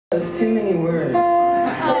There's too many words. Too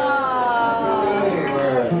many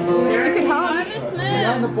words. You can Harvest Moon.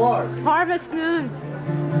 On the bar. Harvest Moon.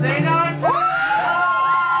 Say not.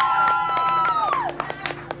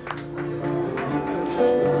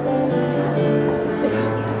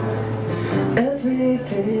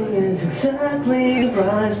 Everything is exactly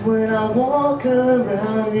right when I walk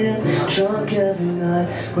around here, drunk every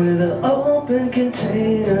night with an open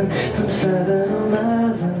container from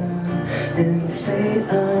 7-Eleven in the state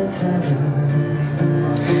Ides I've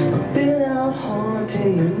been out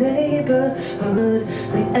haunting your neighborhood,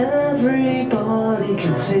 and everybody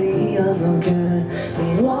can see I'm no good.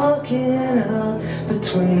 I'm walking out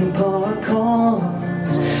between parked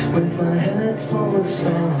cars with my head full of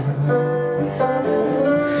stars.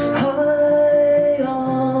 High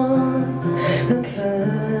on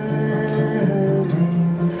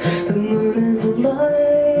amphetamines, the moon is a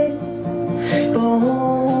light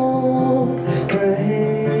bulb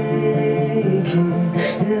breaking.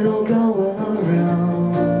 It'll go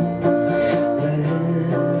around with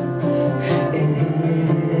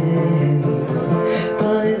anyone,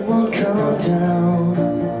 but it won't come down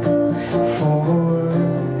for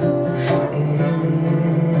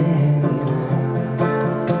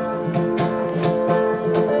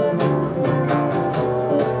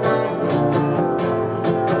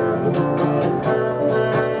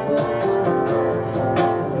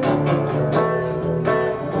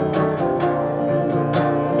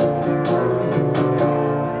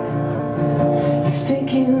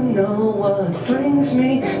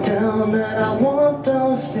me down, that I want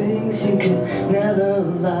those things you could never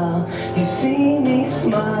allow. You see me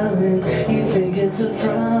smiling, you think it's a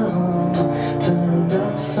frown turned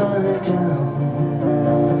upside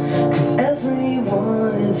down. Cause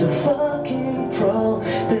everyone is a fucking pro.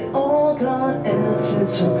 They all got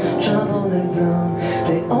answers from trouble they've known.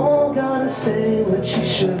 They all gotta say what you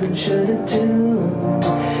should and shouldn't do,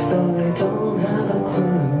 though they don't have a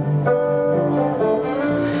clue.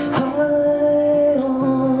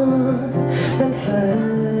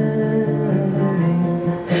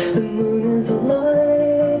 The moon is a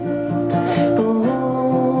light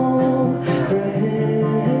bulb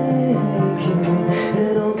breaking.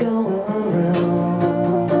 It'll go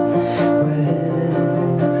around with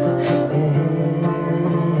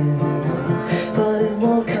anyone, but it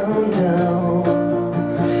won't come down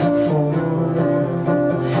for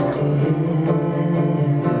anyone,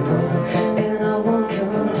 and I won't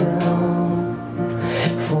come down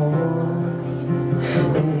for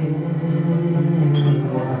anyone.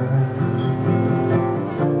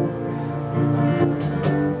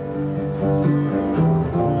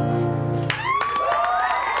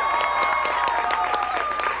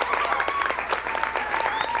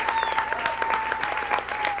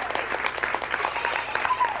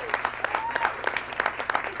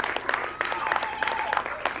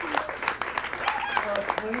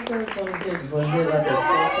 What are you guys want to do? You want to do like a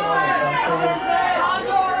slow song or something?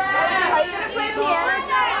 Are you going to play piano?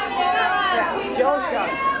 Joe's got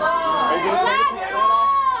it. Are you going to play the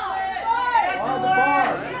piano? On the bar.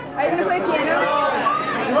 Are you going to play piano?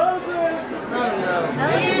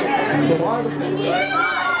 What?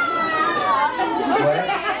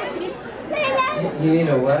 You need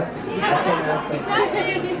a what? I can't ask them.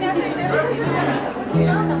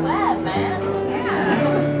 On the web, man.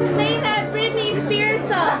 Play that Britney Spears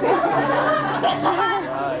song.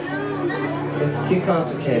 It's too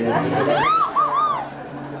complicated.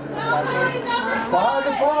 Behind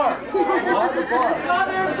the bar. Behind the bar.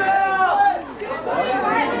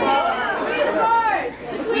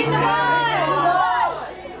 Between the bars.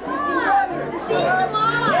 Come on.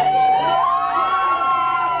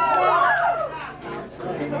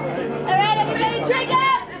 All right, everybody, drink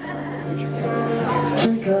up.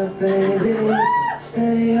 Drink up, baby.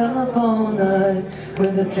 Stay up all night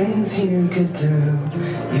with the things you could do.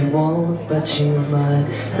 You won't, but you might.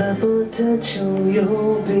 The potential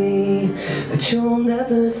you'll be, but you'll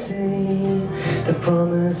never see. The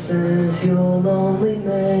promises you'll only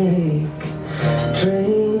make.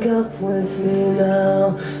 Drink up with me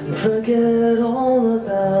now and forget all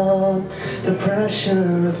about the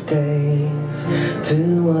pressure of days.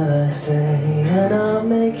 Do what I say and I'll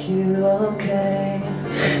make you okay,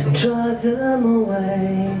 and drive them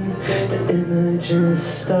away, the images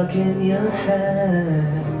stuck in your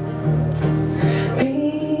head.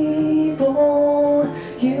 People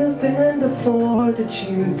you've been before that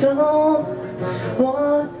you don't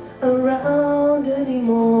want around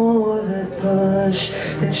anymore, that push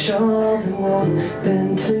and shove and won't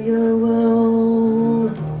bend to your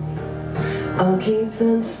will. I'll keep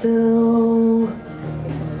them still.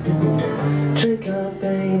 Drink up,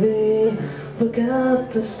 baby. Look look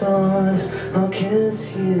at the stars, I'll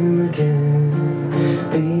kiss you again.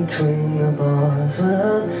 Between the bars,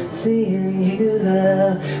 well, I'm seeing you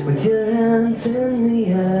there, with your hands in the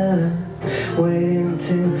air, waiting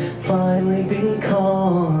to finally be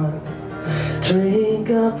caught. Drink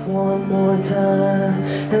up one more time,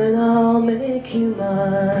 and I'll make you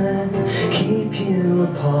mine. Keep you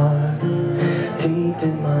apart, deep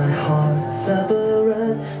in my heart,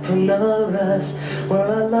 separate from the rest, where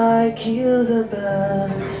I like you the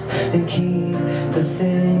best, and keep the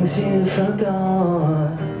things you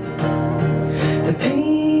forgot. The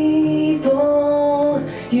people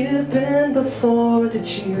you've been before that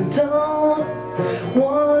you don't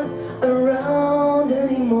want around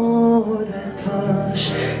anymore, that push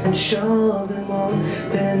and shove and won't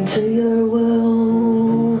bend to your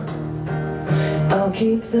will, I'll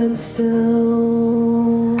keep them still.